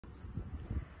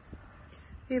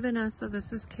Hey Vanessa,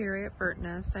 this is Carrie at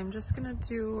Burtness. I'm just going to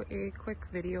do a quick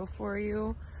video for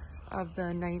you of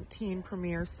the 19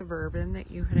 Premier Suburban that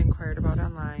you had inquired about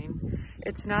online.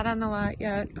 It's not on the lot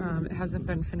yet. It hasn't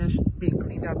been finished being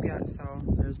cleaned up yet, so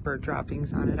there's bird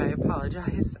droppings on it. I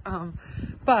apologize.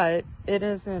 But it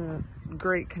is in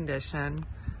great condition.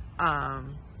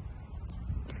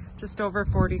 Just over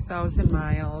 40,000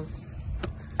 miles.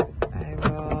 I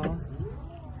will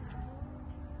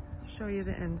show you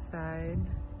the inside.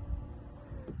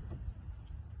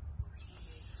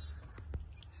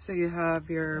 So you have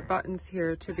your buttons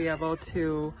here to be able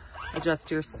to adjust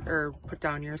your, or put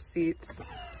down your seats.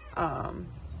 There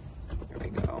we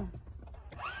go.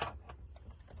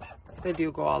 They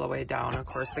do go all the way down. Of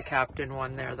course, the captain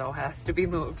one there though has to be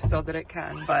moved so that it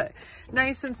can, but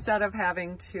nice instead of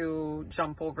having to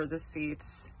jump over the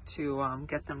seats to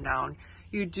get them down.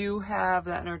 You do have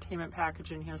that entertainment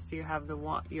package in here, so you have the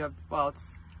one, well,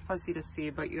 it's fuzzy to see,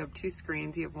 but you have two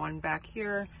screens. You have one back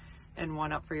here and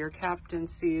one up for your captain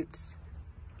seats.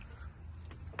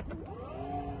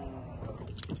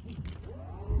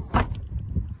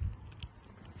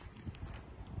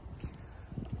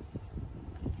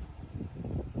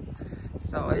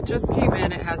 So it just came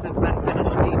in, it hasn't been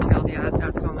finished detailed yet.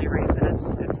 That's the only reason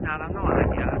it's not on the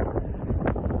line yet.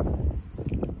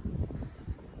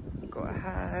 Go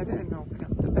ahead and open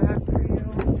up the back for you.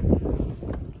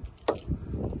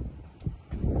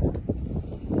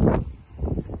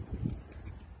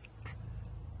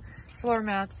 Floor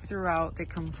mats throughout, they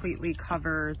completely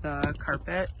cover the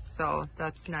carpet, so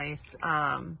that's nice.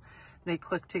 They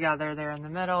click together there in the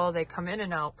middle. They come in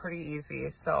and out pretty easy,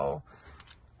 so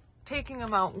taking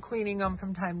them out and cleaning them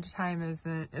from time to time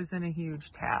isn't a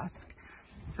huge task.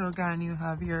 So again, you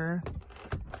have your,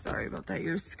 sorry about that,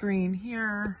 your screen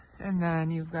here, and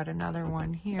then you've got another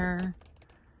one here.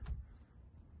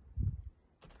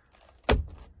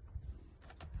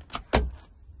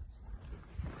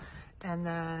 And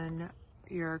then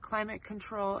your climate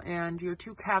control and your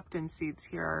two captain seats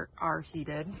here are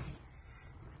heated.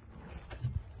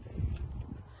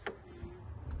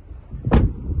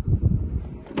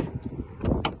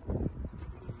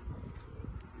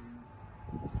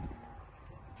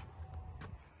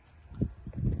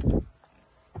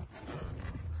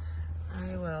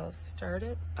 I will start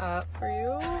it up for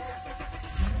you.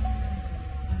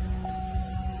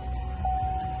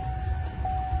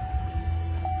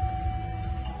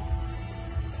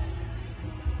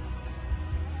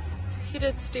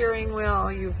 Heated steering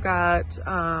wheel, you've got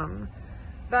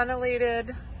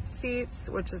ventilated seats,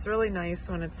 which is really nice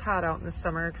when it's hot out in the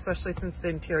summer, especially since the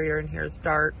interior in here is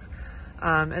dark.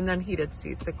 And then heated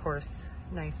seats, of course,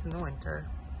 nice in the winter.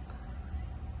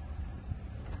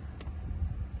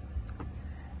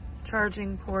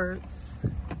 Charging ports,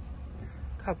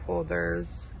 cup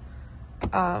holders,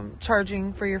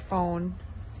 charging for your phone.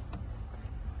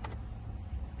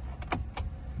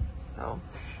 So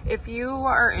if you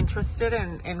are interested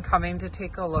in coming to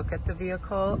take a look at the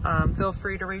vehicle, feel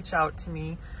free to reach out to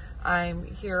me. I'm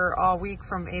here all week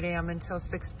from 8 a.m. until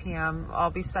 6 p.m.,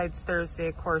 all besides Thursday,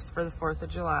 of course, for the 4th of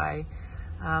July.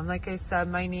 Like I said,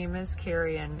 my name is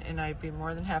Carrie, and I'd be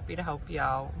more than happy to help you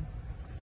out.